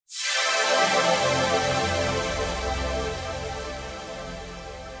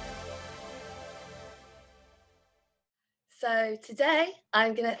So today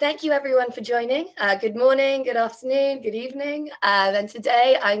I'm going to thank you everyone for joining. Good morning, good afternoon, good evening. And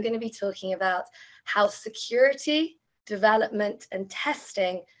today I'm going to be talking about how security, development and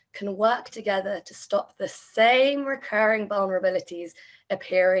testing can work together to stop the same recurring vulnerabilities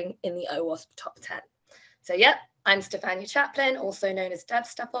appearing in the OWASP top 10. So yep, I'm Stefania Chaplin, also known as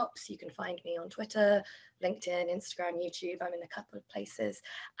DevStepOps. You can find me on Twitter, LinkedIn, Instagram, YouTube. I'm in a couple of places.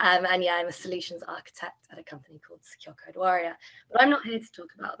 And yeah, I'm a solutions architect at a company called Secure Code Warrior. But I'm not here to talk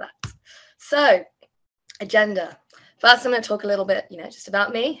about that. So, agenda. First, I'm going to talk a little bit, just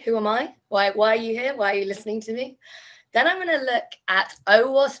about me. Who am I? Why are you here? Why are you listening to me? Then I'm going to look at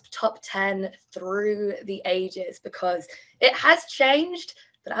OWASP top 10 through the ages, because it has changed,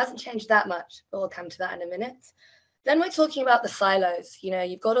 but it hasn't changed that much. But we'll come to that in a minute. Then we're talking about the silos.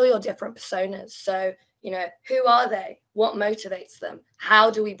 You've got all your different personas. So, who are they? What motivates them? How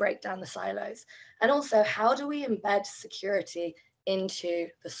do we break down the silos? And also, how do we embed security into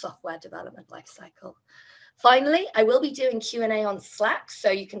the software development lifecycle? Finally, I will be doing Q&A on Slack, so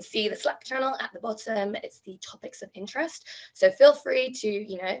you can see the Slack channel at the bottom. It's the topics of interest. So feel free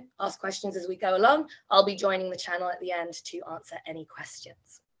to, ask questions as we go along. I'll be joining the channel at the end to answer any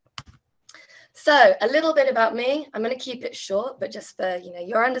questions. So a little bit about me. I'm going to keep it short, but just for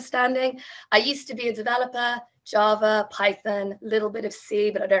your understanding, I used to be a developer, Java, Python, a little bit of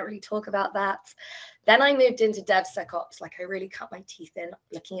C, but I don't really talk about that. Then I moved into DevSecOps, like I really cut my teeth in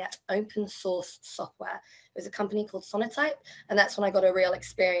looking at open source software. It was a company called Sonatype, and that's when I got a real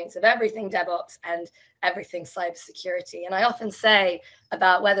experience of everything DevOps and everything cybersecurity. And I often say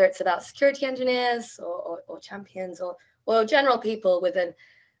about whether it's about security engineers or champions or general people with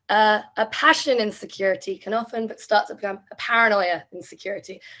a passion in security can often start to become a paranoia in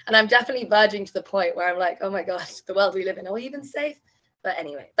security. And I'm definitely verging to the point where I'm like, oh my gosh, the world we live in, are we even safe? But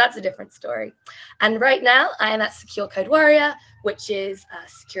anyway, that's a different story. And right now I am at Secure Code Warrior, which is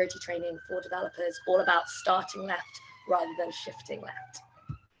security training for developers, all about starting left rather than shifting left.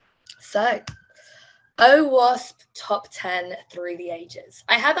 So OWASP top 10 through the ages.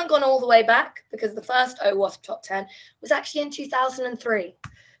 I haven't gone all the way back because the first OWASP top 10 was actually in 2003.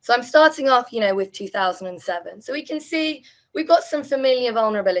 So I'm starting off, with 2007. So we can see we've got some familiar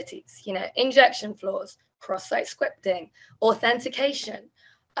vulnerabilities, injection flaws, cross-site scripting, authentication.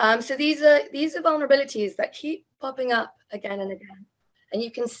 So these are vulnerabilities that keep popping up again and again. And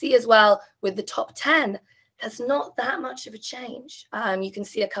you can see as well with the top 10, there's not that much of a change. You can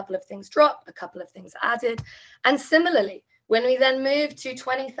see a couple of things drop, a couple of things added. And similarly, when we then move to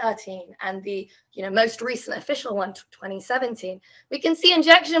 2013 and the most recent official one, 2017, we can see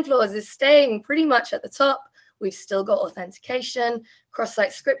injection flaws is staying pretty much at the top. We've still got authentication, cross-site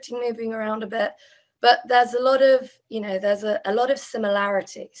scripting moving around a bit, but there's a lot of, there's a lot of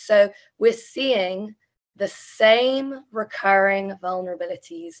similarity. So we're seeing the same recurring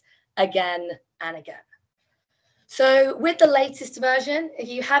vulnerabilities again and again. So with the latest version, if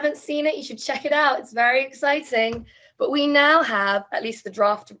you haven't seen it, you should check it out. It's very exciting. But we now have at least the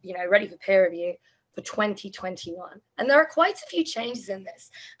draft, ready for peer review for 2021. And there are quite a few changes in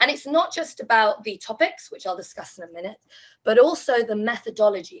this. And it's not just about the topics, which I'll discuss in a minute, but also the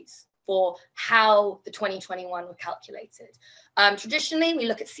methodologies for how the 2021 were calculated. Traditionally, we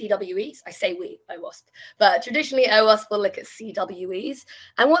look at CWEs. I say we, OWASP, but traditionally OWASP will look at CWEs.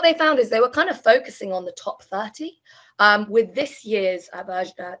 And what they found is they were kind of focusing on the top 30. With this year's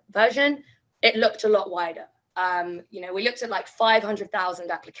version, it looked a lot wider. We looked at like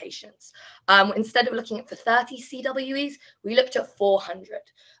 500,000 applications. Instead of looking at for 30 CWEs, we looked at 400.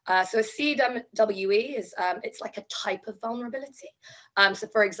 So a CWE is, it's like a type of vulnerability. So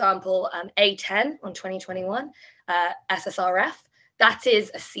for example, A10 on 2021, SSRF, that is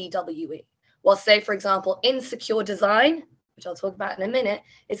a CWE. Well, say for example, insecure design, which I'll talk about in a minute,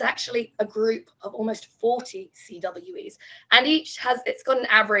 is actually a group of almost 40 CWEs. And it's got an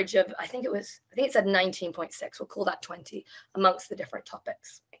average of, I think it said 19.6, we'll call that 20 amongst the different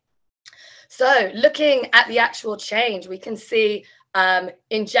topics. So looking at the actual change, we can see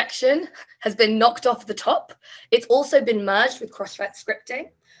injection has been knocked off the top. It's also been merged with cross-site scripting.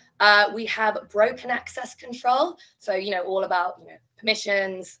 We have broken access control. So, all about,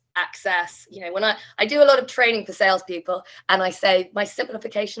 permissions, access. When I do a lot of training for salespeople, and I say my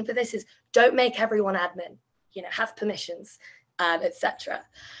simplification for this is don't make everyone admin, have permissions, etc.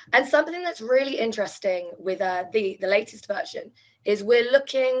 And something that's really interesting with the latest version is we're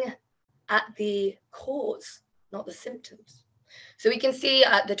looking at the cause, not the symptoms. So we can see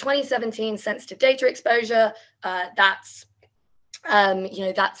the 2017 sensitive data exposure, that's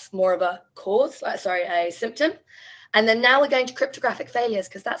more of a cause, a symptom. And then now we're going to cryptographic failures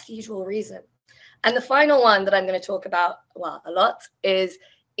because that's the usual reason. And the final one that I'm going to talk about, well, a lot, is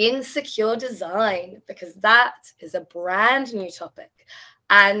insecure design, because that is a brand new topic.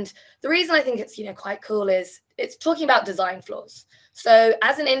 And the reason I think it's, quite cool is it's talking about design flaws. So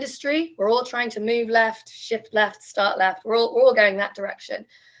as an industry, we're all trying to move left, shift left, start left. We're all going that direction.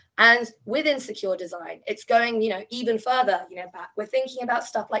 And with insecure design, it's going, even further, back. We're thinking about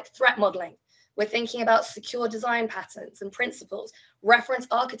stuff like threat modeling. We're thinking about secure design patterns and principles, reference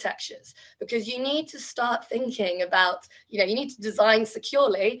architectures, because you need to start thinking about, you need to design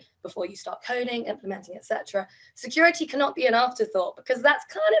securely before you start coding, implementing, etc. Security cannot be an afterthought, because that's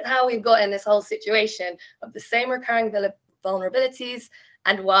kind of how we've got in this whole situation of the same recurring vulnerabilities,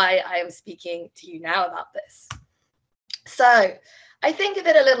 and why I am speaking to you now about this. So I think of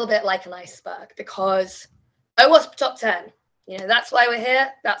it a little bit like an iceberg, because OWASP top 10, that's why we're here.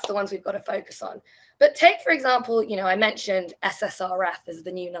 That's the ones we've got to focus on. But take, for example, I mentioned SSRF as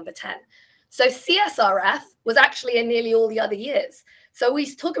the new number 10. So CSRF was actually in nearly all the other years. So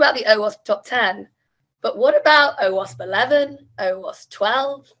we talk about the OWASP top 10, but what about OWASP 11, OWASP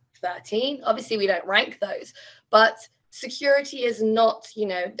 12, 13? Obviously, we don't rank those, but security is not, the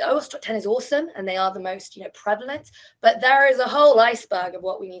OWASP top 10 is awesome, and they are the most, prevalent, but there is a whole iceberg of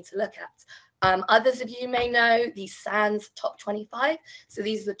what we need to look at. Others of you may know the SANS top 25. So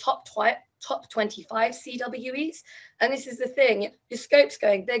these are the top 25 CWEs. And this is the thing, your scope's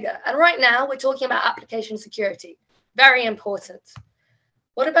going bigger. And right now we're talking about application security. Very important.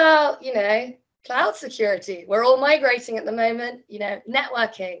 What about, cloud security? We're all migrating at the moment,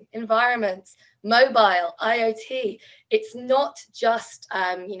 networking, environments, mobile, IoT. It's not just,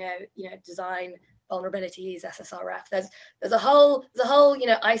 design vulnerabilities, SSRF. There's a whole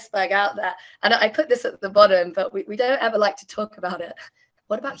iceberg out there, and I put this at the bottom, but we don't ever like to talk about it.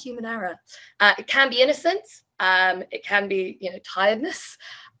 What about human error? It can be innocent, it can be tiredness,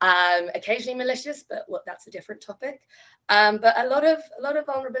 occasionally malicious, but that's a different topic. But a lot of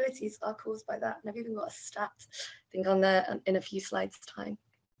vulnerabilities are caused by that, and I've even got a stat, I think, on there in a few slides time.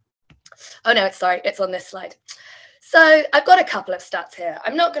 Oh no, it's on this slide. So I've got a couple of stats here.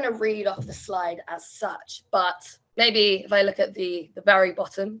 I'm not going to read off the slide as such, but maybe if I look at the very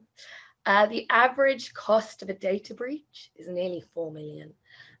bottom, the average cost of a data breach is nearly 4 million.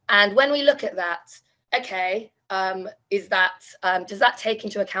 And when we look at that, okay, does that take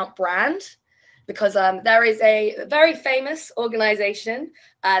into account brand? Because there is a very famous organization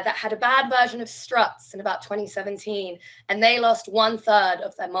that had a bad version of Struts in about 2017, and they lost 1/3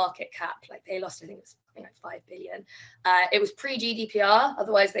 of their market cap. Like they lost, I think it was something like 5 billion. It was pre-GDPR,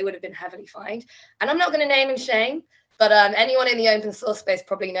 otherwise they would have been heavily fined. And I'm not going to name and shame, but anyone in the open source space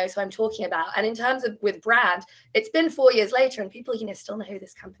probably knows who I'm talking about. And in terms of with brand, it's been 4 years later and people, still know who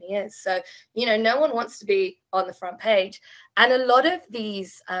this company is. So, no one wants to be on the front page. And a lot of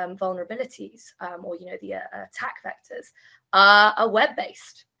these vulnerabilities or, the attack vectors are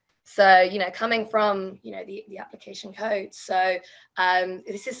web-based. So, coming from, the application code. So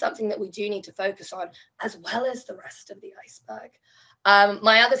this is something that we do need to focus on, as well as the rest of the iceberg.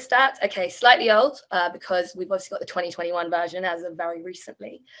 My other stat, okay, slightly old because we've obviously got the 2021 version as of very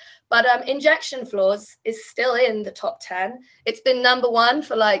recently, but injection flaws is still in the top 10. It's been number 1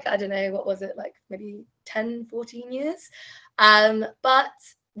 for like, I don't know, what was it, like maybe 10, 14 years. But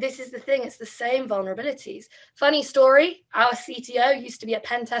this is the thing, it's the same vulnerabilities. Funny story, our CTO used to be a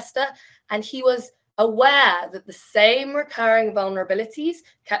pen tester, and he was aware that the same recurring vulnerabilities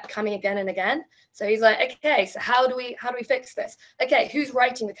kept coming again and again. So he's like, okay, so how do we fix this? Okay, who's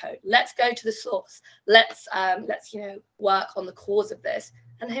writing the code? Let's go to the source. Let's work on the cause of this.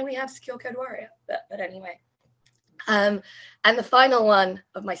 And here we have Secure Code Warrior. But anyway, and the final one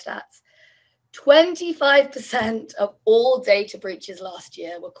of my stats. 25% of all data breaches last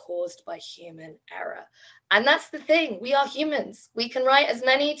year were caused by human error. And that's the thing, we are humans. We can write as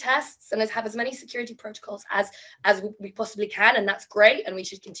many tests and have as many security protocols as we possibly can, and that's great, and we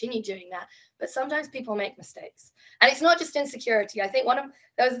should continue doing that. But sometimes people make mistakes. And it's not just in security. I think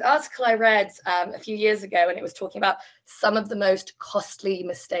there was an article I read a few years ago, and it was talking about some of the most costly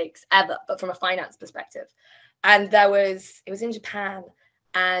mistakes ever, but from a finance perspective. And it was in Japan,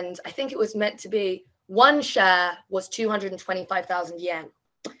 and I think it was meant to be, one share was 225,000 yen.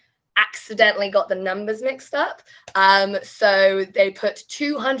 Accidentally got the numbers mixed up. So they put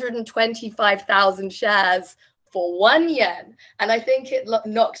 225,000 shares for 1 yen. And I think it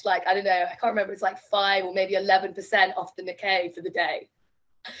knocked like, I don't know, I can't remember, it's like 5 or maybe 11% off the Nikkei for the day.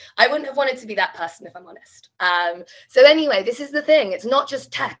 I wouldn't have wanted to be that person, if I'm honest. So anyway, this is the thing. It's not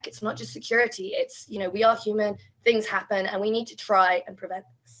just tech. It's not just security. It's, we are human. Things happen, and we need to try and prevent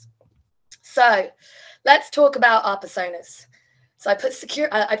this. So let's talk about our personas. So I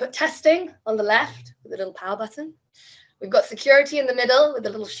put testing on the left with a little power button. We've got security in the middle with a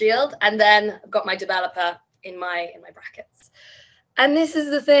little shield, and then I've got my developer in my brackets. And this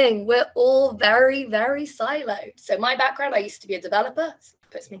is the thing, we're all very, very siloed. So my background, I used to be a developer, so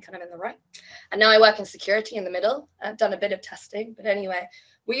it puts me kind of in the right. And now I work in security in the middle. I've done a bit of testing, but anyway,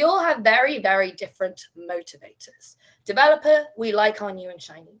 we all have very, very different motivators. Developer, we like our new and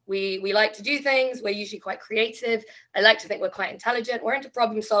shiny. We like to do things. We're usually quite creative. I like to think we're quite intelligent. We're into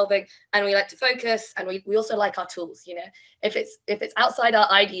problem solving, and we like to focus. And we also like our tools. You know, if it's outside our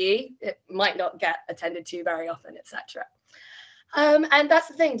IDE, it might not get attended to very often, etc. And that's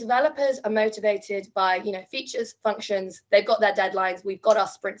the thing. Developers are motivated by, you know, features, functions. They've got their deadlines. We've got our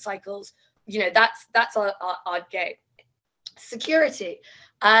sprint cycles. You know, that's our game. Security.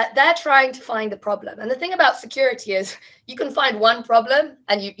 They're trying to find the problem. And the thing about security is you can find one problem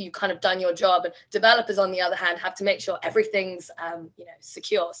and you kind of done your job. And developers, on the other hand, have to make sure everything's you know,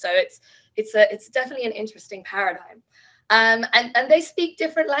 secure. So it's definitely an interesting paradigm. And they speak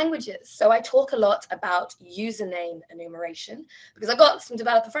different languages. So I talk a lot about username enumeration because I've got some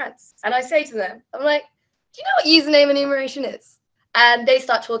developer friends. And I say to them, I'm like, do you know what username enumeration is? And they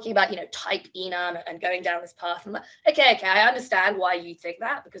start talking about, you know, type enum and going down this path. I'm like, okay, I understand why you think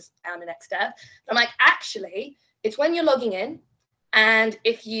that because I'm an ex-dev. I'm like, actually, it's when you're logging in, and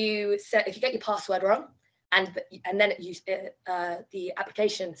if you get your password wrong, and then the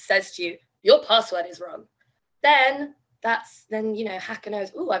application says to you, your password is wrong, then you know, hacker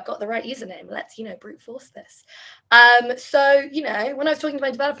knows, oh, I've got the right username. Let's, you know, brute force this. So, you know, when I was talking to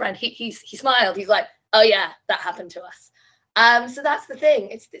my developer friend, he smiled. He's like, oh yeah, that happened to us. So that's the thing.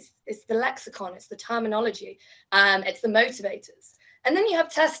 It's the lexicon, it's the terminology, it's the motivators. And then you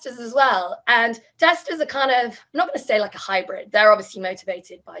have testers as well. And testers are kind of, I'm not going to say like a hybrid. They're obviously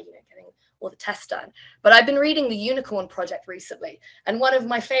motivated by, you know, getting all the tests done. But I've been reading the Unicorn Project recently. And one of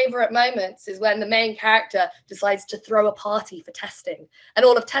my favorite moments is when the main character decides to throw a party for testing. And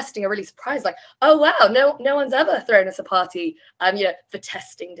all of testing are really surprised, like, oh, wow, no one's ever thrown us a party, you know, for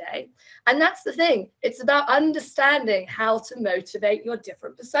testing day. And that's the thing. It's about understanding how to motivate your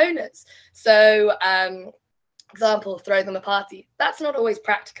different personas. So, example, throw them a party. That's not always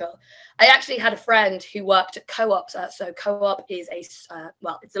practical. I actually had a friend who worked at Co-op. So Co-op is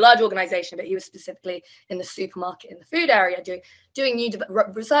well, it's a large organization, but he was specifically in the supermarket in the food area doing new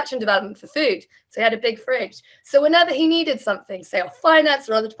research and development for food. So he had a big fridge. So whenever he needed something, say off finance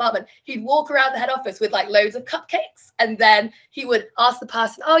or other department, he'd walk around the head office with like loads of cupcakes, and then he would ask the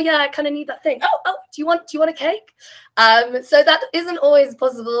person, oh yeah, I kind of need that thing. Oh, do you want a cake? So that isn't always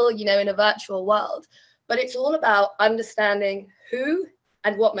possible, you know, in a virtual world. But it's all about understanding who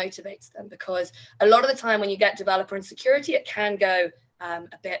and what motivates them, because a lot of the time when you get developer and security, it can go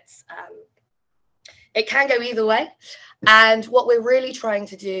it can go either way. And what we're really trying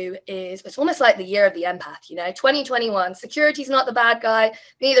to do is, it's almost like the year of the empath, you know, 2021, security is not the bad guy,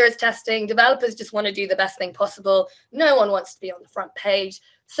 neither is testing. Developers just want to do the best thing possible. No one wants to be on the front page.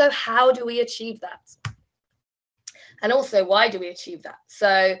 So how do we achieve that? And also, why do we achieve that?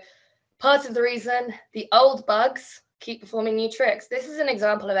 So part of the reason, the old bugs keep performing new tricks. This is an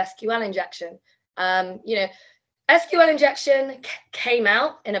example of SQL injection. You know, SQL injection came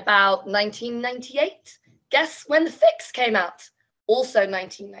out in about 1998. Guess when the fix came out? Also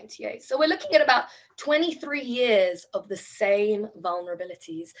 1998. So we're looking at about 23 years of the same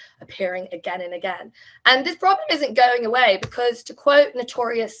vulnerabilities appearing again and again. And this problem isn't going away because, to quote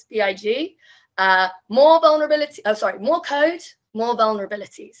Notorious B.I.G., more code, more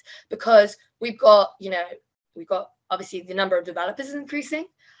vulnerabilities, because we've got obviously the number of developers is increasing.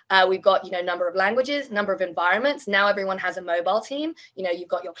 We've got, you know, number of languages, number of environments. Now everyone has a mobile team. You know, you've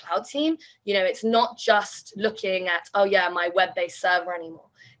got your cloud team. You know, it's not just looking at, oh yeah, my web-based server anymore.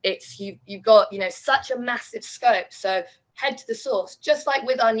 It's you've got, you know, such a massive scope. So head to the source. Just like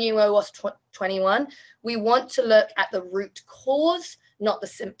with our new OWASP 21, we want to look at the root cause, not the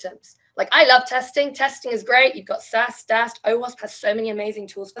symptoms. Like, I love testing. Testing is great. You've got SAST, DAST. OWASP has so many amazing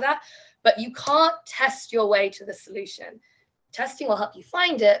tools for that. But you can't test your way to the solution. Testing will help you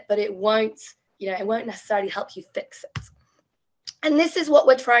find it, but it won't necessarily help you fix it. And this is what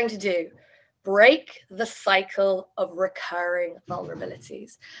we're trying to do. Break the cycle of recurring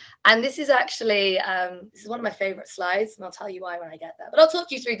vulnerabilities. And this is actually, this is one of my favorite slides, and I'll tell you why when I get there. But I'll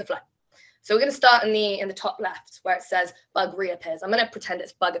talk you through the flow. So we're going to start in the top left where it says bug reappears. I'm going to pretend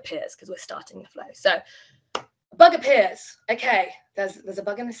it's bug appears because we're starting the flow. So bug appears. Okay, there's a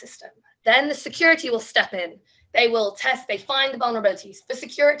bug in the system. Then the security will step in. They will test, they find the vulnerabilities. For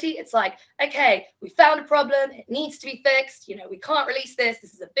security, it's like, okay, we found a problem. It needs to be fixed. You know, we can't release this.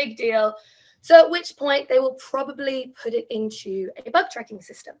 This is a big deal. So at which point they will probably put it into a bug tracking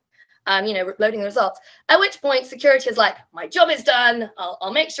system, loading the results. At which point security is like, my job is done.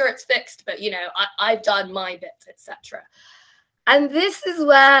 I'll make sure it's fixed, but I've done my bit, etc. And this is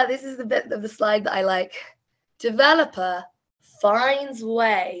the bit of the slide that I like. Developer finds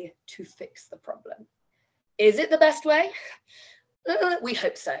way to fix the problem. Is it the best way? We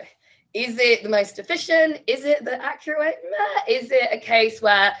hope so. Is it the most efficient? Is it the accurate way? Is it a case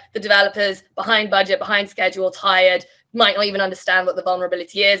where the developers, behind budget, behind schedule, tired, might not even understand what the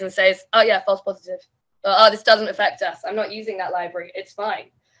vulnerability is and says, oh yeah, false positive. Oh, this doesn't affect us. I'm not using that library. It's fine.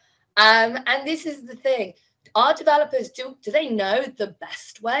 And this is the thing. Our developers, do they know the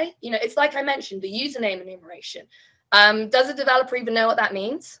best way? It's like I mentioned, the username enumeration. Does a developer even know what that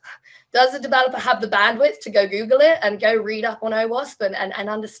means? Does the developer have the bandwidth to go Google it and go read up on OWASP and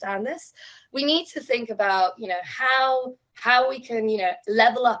understand this? We need to think about, how we can,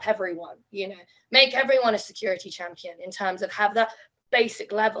 level up everyone, make everyone a security champion in terms of have that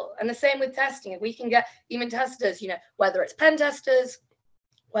basic level. And the same with testing. If we can get even testers, whether it's pen testers,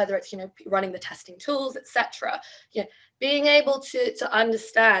 whether it's, running the testing tools, etc., being able to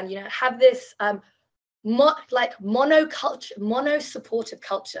understand, have this mono-supportive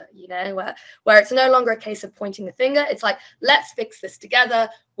culture, where it's no longer a case of pointing the finger. It's like, let's fix this together.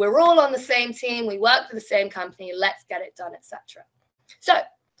 We're all on the same team. We work for the same company. Let's get it done, etc. So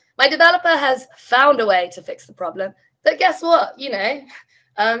my developer has found a way to fix the problem. But guess what?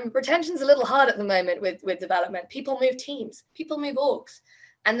 Retention's a little hard at the moment with development. People move teams. People move orgs.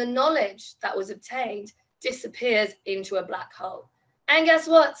 And the knowledge that was obtained disappears into a black hole. And guess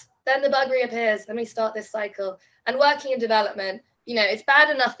what? Then the bug reappears, and we start this cycle. And working in development, it's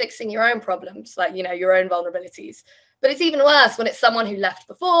bad enough fixing your own problems, like, your own vulnerabilities. But it's even worse when it's someone who left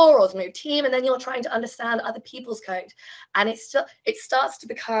before or has moved team, and then you're trying to understand other people's code. And it starts to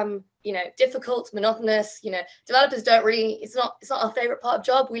become, difficult, monotonous. Developers don't really, it's not our favorite part of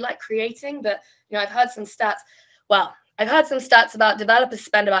job. We like creating, but, I've heard some stats. Well, I've heard some stats about developers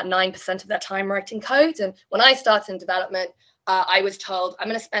spend about 9% of their time writing code. And when I started in development, I was told I'm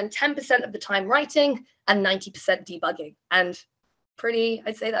going to spend 10% of the time writing and 90% debugging. And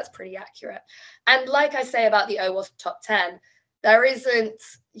I'd say that's pretty accurate. And like I say about the OWASP top 10, there isn't,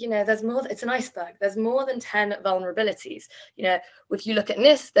 there's more, it's an iceberg. There's more than 10 vulnerabilities. If you look at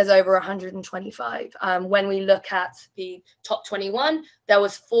NIST, there's over 125. When we look at the top 21, there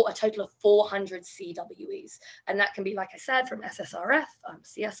was a total of 400 CWEs. And that can be, like I said, from SSRF,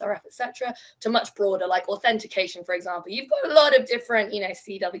 CSRF, etc., to much broader, like authentication, for example. You've got a lot of different,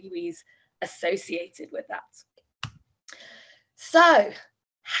 CWEs associated with that. So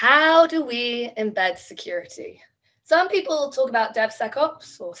how do we embed security? Some people talk about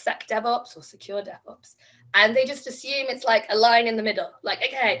DevSecOps or SecDevOps or Secure DevOps, and they just assume it's like a line in the middle. Like,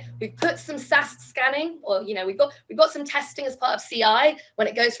 okay, we've put some SAS scanning, or we've got some testing as part of CI when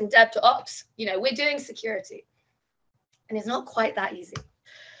it goes from Dev to Ops. We're doing security, and it's not quite that easy.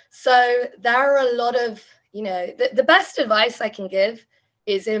 So there are a lot of the best advice I can give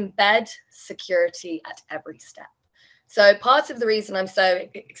is embed security at every step. So part of the reason I'm so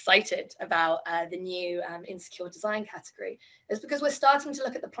excited about the new insecure design category is because we're starting to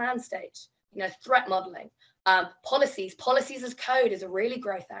look at the plan stage, threat modeling, policies as code is a really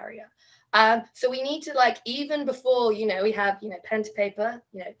growth area. So we need to, even before, we have, pen to paper,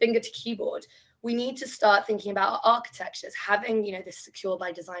 finger to keyboard, we need to start thinking about our architectures, having, this secure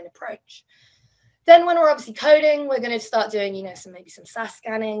by design approach. Then when we're obviously coding, we're going to start doing, maybe some SAS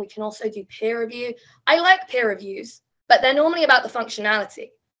scanning. We can also do peer review. I like peer reviews, but they're normally about the functionality.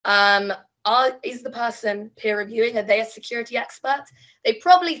 Is the person peer reviewing? Are they a security expert? They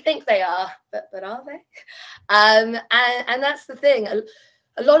probably think they are, but are they? And that's the thing. A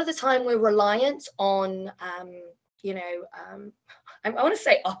lot of the time we're reliant on, I want to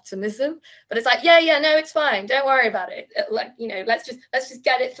say optimism, but it's like, yeah, no, it's fine. Don't worry about it. Let's just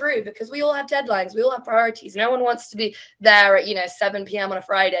get it through, because we all have deadlines. We all have priorities. No one wants to be there at, 7 p.m. on a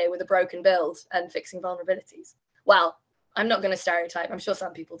Friday with a broken build and fixing vulnerabilities. Well, I'm not going to stereotype. I'm sure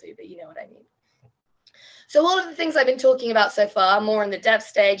some people do, but you know what I mean. So all of the things I've been talking about so far, more in the dev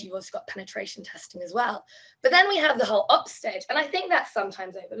stage, you've also got penetration testing as well. But then we have the whole ops stage, and I think that's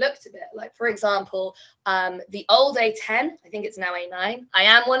sometimes overlooked a bit. Like, for example, the old A10, I think it's now A9. I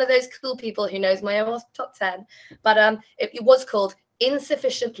am one of those cool people who knows my OWASP top 10, but it was called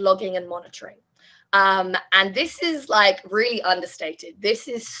insufficient logging and monitoring. And this is really understated. This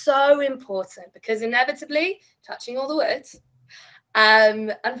is so important because inevitably, touching all the words,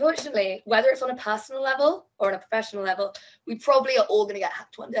 Unfortunately, whether it's on a personal level or on a professional level, we probably are all going to get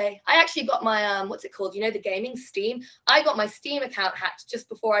hacked one day. I actually got my, what's it called? You know, the gaming Steam. I got my Steam account hacked just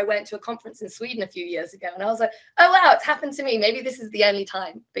before I went to a conference in Sweden a few years ago. And I was like, oh, wow, it's happened to me. Maybe this is the only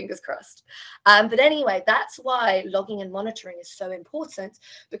time, fingers crossed. But anyway, that's why logging and monitoring is so important,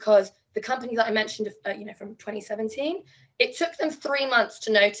 because the company that I mentioned, you know, from 2017, it took them 3 months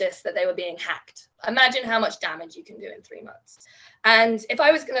to notice that they were being hacked. Imagine how much damage you can do in 3 months. And if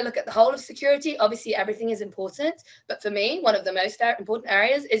I was going to look at the whole of security, obviously everything is important. But for me, one of the most important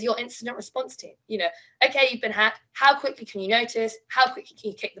areas is your incident response team. You know, okay, you've been hacked. How quickly can you notice? How quickly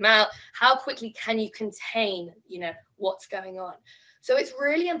can you kick them out? How quickly can you contain, you know, what's going on? So it's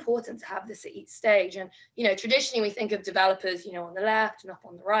really important to have this at each stage. And, you know, traditionally we think of developers, you know, on the left and up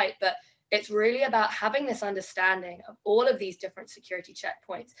on the right, but it's really about having this understanding of all of these different security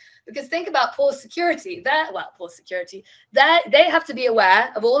checkpoints. Because think about poor security, they have to be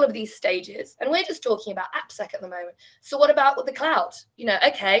aware of all of these stages. And we're just talking about AppSec at the moment. So what about with the cloud? You know,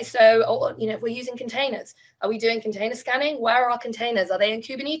 okay, so, you know, if we're using containers, are we doing container scanning? Where are our containers? Are they in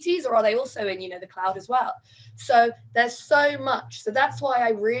Kubernetes, or are they also in, you know, the cloud as well? So there's so much. So that's why I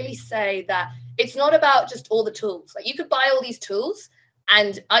really say that it's not about just all the tools. Like, you could buy all these tools,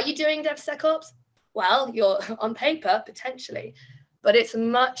 and are you doing DevSecOps? Well, you're on paper, potentially, but it's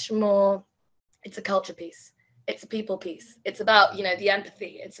much more, it's a culture piece. It's a people piece. It's about, you know, the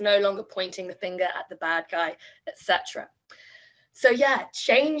empathy. It's no longer pointing the finger at the bad guy, etc. So yeah,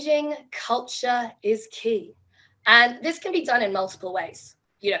 changing culture is key. And this can be done in multiple ways.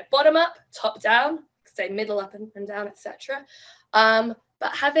 You know, bottom up, top down, say middle up and down, etc.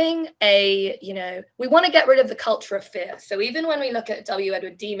 But having a, you know, we want to get rid of the culture of fear. So even when we look at W.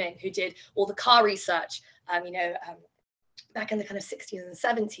 Edward Deming, who did all the car research, you know, back in the kind of 60s and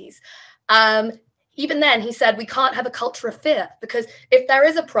 70s, even then he said we can't have a culture of fear, because if there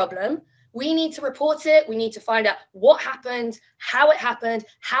is a problem, we need to report it. We need to find out what happened, how it happened,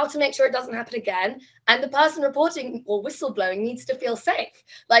 how to make sure it doesn't happen again. And the person reporting or whistleblowing needs to feel safe.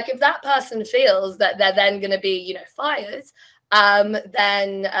 Like, if that person feels that they're then going to be, you know, fired,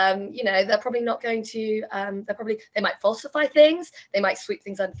 then, you know, they're probably not going to, they might falsify things. They might sweep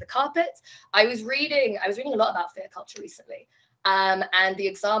things under the carpet. I was reading a lot about fear culture recently. And the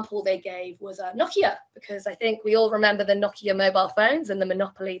example they gave was Nokia, because I think we all remember the Nokia mobile phones and the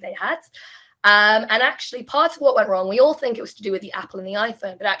monopoly they had. And actually, part of what went wrong, we all think it was to do with the Apple and the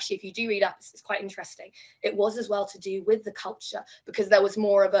iPhone, but actually, if you do read up, it's quite interesting. It was as well to do with the culture, because there was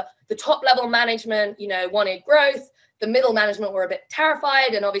more of the top level management, you know, wanted growth. The middle management were a bit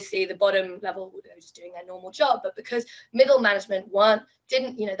terrified, and obviously the bottom level were just doing their normal job. But because middle management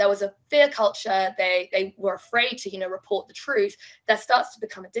didn't, you know, there was a fear culture, they were afraid to, you know, report the truth, there starts to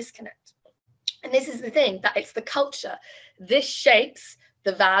become a disconnect. And this is the thing, that it's the culture. This shapes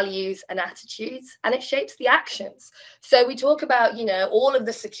the values and attitudes, and it shapes the actions. So we talk about, you know, all of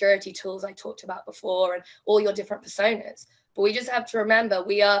the security tools I talked about before and all your different personas. But we just have to remember,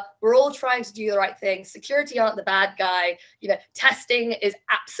 we're all trying to do the right thing. Security aren't the bad guy. You know, testing is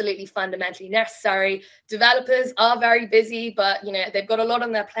absolutely fundamentally necessary. Developers are very busy, but, you know, they've got a lot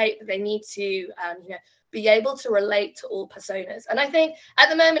on their plate, but they need to, you know, be able to relate to all personas. And I think at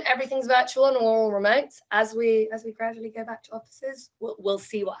the moment, everything's virtual and we're all remote. As we gradually go back to offices, we'll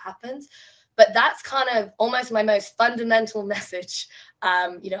see what happens. But that's kind of almost my most fundamental message,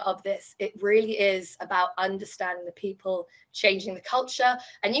 you know, of this. It really is about understanding the people, changing the culture.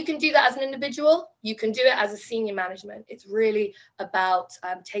 And you can do that as an individual. You can do it as a senior management. It's really about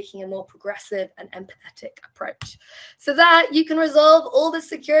taking a more progressive and empathetic approach, so that you can resolve all the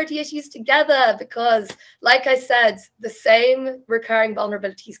security issues together. Because, like I said, the same recurring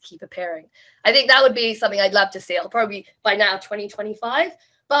vulnerabilities keep appearing. I think that would be something I'd love to see. It'll probably be by now 2025.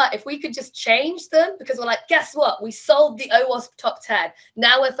 But if we could just change them, because we're like, guess what? We solved the OWASP top 10.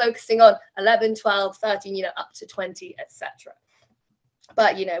 Now we're focusing on 11, 12, 13, you know, up to 20, etc.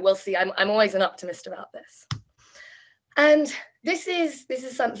 But, you know, we'll see. I'm always an optimist about this. And this is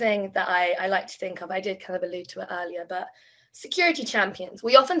something that I like to think of. I did kind of allude to it earlier, but security champions.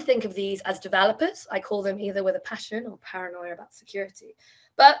 We often think of these as developers. I call them either with a passion or paranoia about security.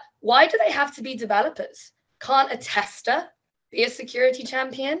 But why do they have to be developers? Can't a tester be a security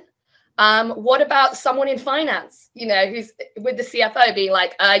champion? What about someone in finance, you know, who's with the CFO being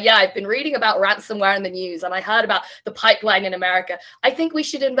like, yeah, I've been reading about ransomware in the news and I heard about the pipeline in America. I think we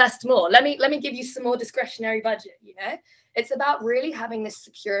should invest more. Let me give you some more discretionary budget, you know? It's about really having this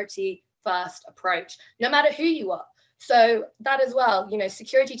security first approach, no matter who you are. So that as well, you know,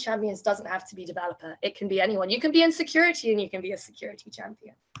 security champions doesn't have to be developer. It can be anyone. You can be in security and you can be a security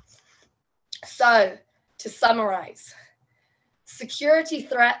champion. So to summarize, Security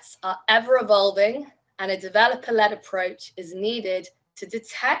threats are ever evolving, and a developer-led approach is needed to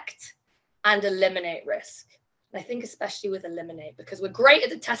detect and eliminate risk. And I think especially with eliminate, because we're great at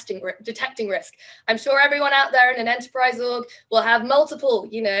detecting risk. I'm sure everyone out there in an enterprise org will have multiple,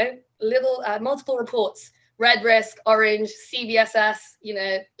 multiple reports, red risk, orange, CVSS,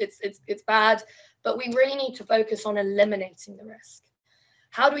 it's bad, but we really need to focus on eliminating the risk.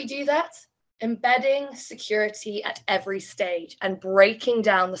 How do we do that? Embedding security at every stage and breaking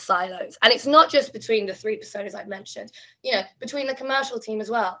down the silos. And it's not just between the three personas I've mentioned, between the commercial team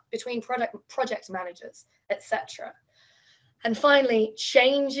as well, between project managers, etc. And finally,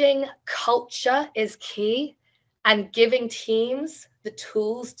 changing culture is key, and giving teams the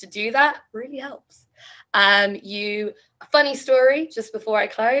tools to do that really helps. A funny story just before I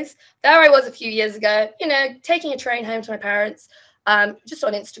close. There I was a few years ago, taking a train home to my parents, just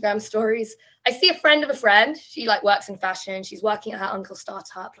on Instagram stories. I see a friend of a friend. She works in fashion. She's working at her uncle's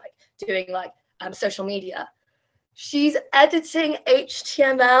startup, doing social media. She's editing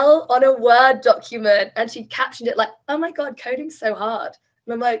HTML on a Word document, and she captioned it "Oh my God, coding's so hard."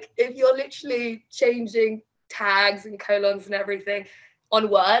 And I'm like, if you're literally changing tags and colons and everything on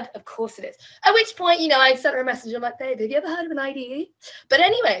Word, of course it is. At which point, I sent her a message. I'm like, babe, have you ever heard of an IDE? But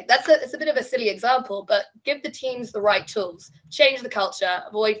anyway, it's a bit of a silly example, but give the teams the right tools, change the culture,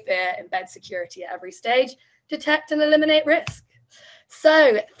 avoid fear, embed security at every stage, detect and eliminate risk.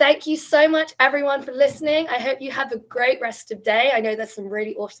 So thank you so much, everyone, for listening. I hope you have a great rest of day. I know there's some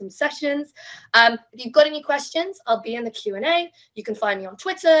really awesome sessions. If you've got any questions, I'll be in the Q&A. You can find me on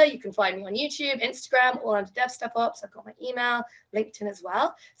Twitter. You can find me on YouTube, Instagram, all under DevStepOps. I've got my email, LinkedIn as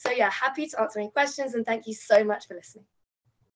well. So yeah, happy to answer any questions. And thank you so much for listening.